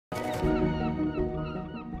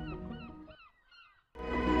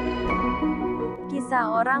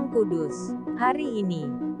Kisah orang kudus. Hari ini,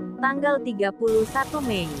 tanggal 31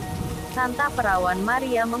 Mei, Santa Perawan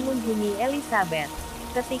Maria mengunjungi Elisabeth.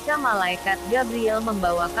 Ketika malaikat Gabriel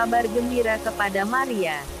membawa kabar gembira kepada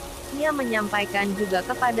Maria, ia menyampaikan juga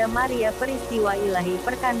kepada Maria peristiwa ilahi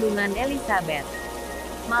perkandungan Elisabeth.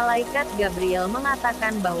 Malaikat Gabriel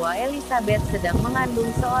mengatakan bahwa Elisabeth sedang mengandung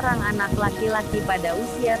seorang anak laki-laki pada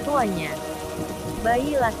usia tuanya.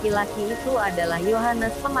 Bayi laki-laki itu adalah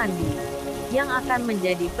Yohanes Pemandi, yang akan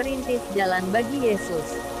menjadi perintis jalan bagi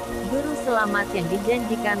Yesus, Juru Selamat yang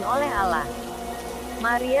dijanjikan oleh Allah.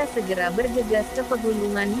 Maria segera bergegas ke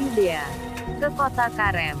pegunungan Yudea, ke kota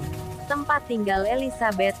Karem, tempat tinggal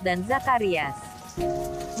Elisabeth dan Zakarias.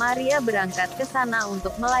 Maria berangkat ke sana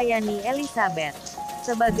untuk melayani Elisabeth.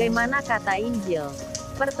 Sebagaimana kata Injil,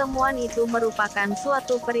 pertemuan itu merupakan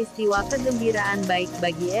suatu peristiwa kegembiraan baik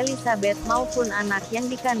bagi Elisabeth maupun anak yang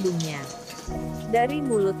dikandungnya. Dari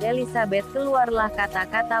mulut Elisabeth keluarlah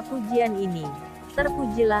kata-kata pujian ini,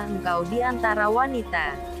 "Terpujilah engkau di antara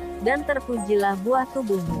wanita, dan terpujilah buah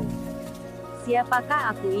tubuhmu.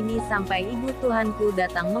 Siapakah aku ini sampai ibu Tuhanku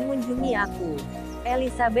datang mengunjungi aku?"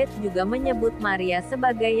 Elisabeth juga menyebut Maria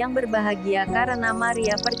sebagai yang berbahagia karena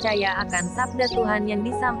Maria percaya akan sabda Tuhan yang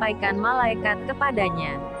disampaikan malaikat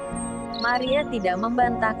kepadanya. Maria tidak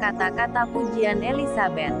membantah kata-kata pujian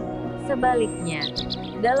Elisabeth. Sebaliknya,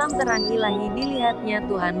 dalam terang ilahi dilihatnya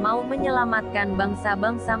Tuhan mau menyelamatkan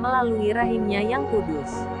bangsa-bangsa melalui rahimnya yang kudus.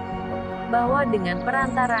 Bahwa dengan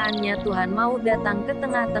perantaraannya Tuhan mau datang ke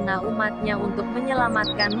tengah-tengah umatnya untuk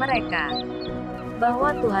menyelamatkan mereka.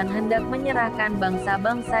 Bahwa Tuhan hendak menyerahkan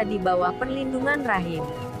bangsa-bangsa di bawah perlindungan rahim.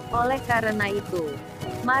 Oleh karena itu,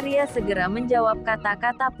 Maria segera menjawab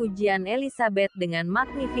kata-kata pujian Elisabeth dengan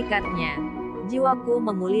magnifikatnya. "Jiwaku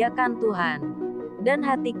memuliakan Tuhan, dan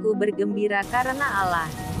hatiku bergembira karena Allah,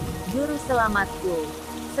 Juru Selamatku,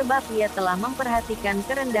 sebab Ia telah memperhatikan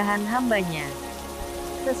kerendahan hamba-Nya.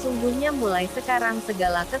 Sesungguhnya mulai sekarang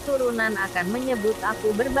segala keturunan akan menyebut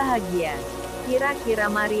aku berbahagia." Kira-kira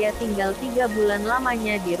Maria tinggal 3 bulan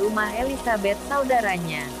lamanya di rumah Elisabeth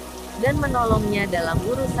saudaranya, dan menolongnya dalam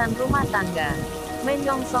urusan rumah tangga,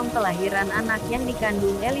 menyongsong kelahiran anak yang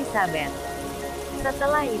dikandung Elisabeth.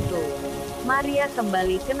 Setelah itu, Maria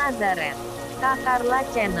kembali ke Nazaret. Carla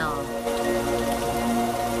Channel.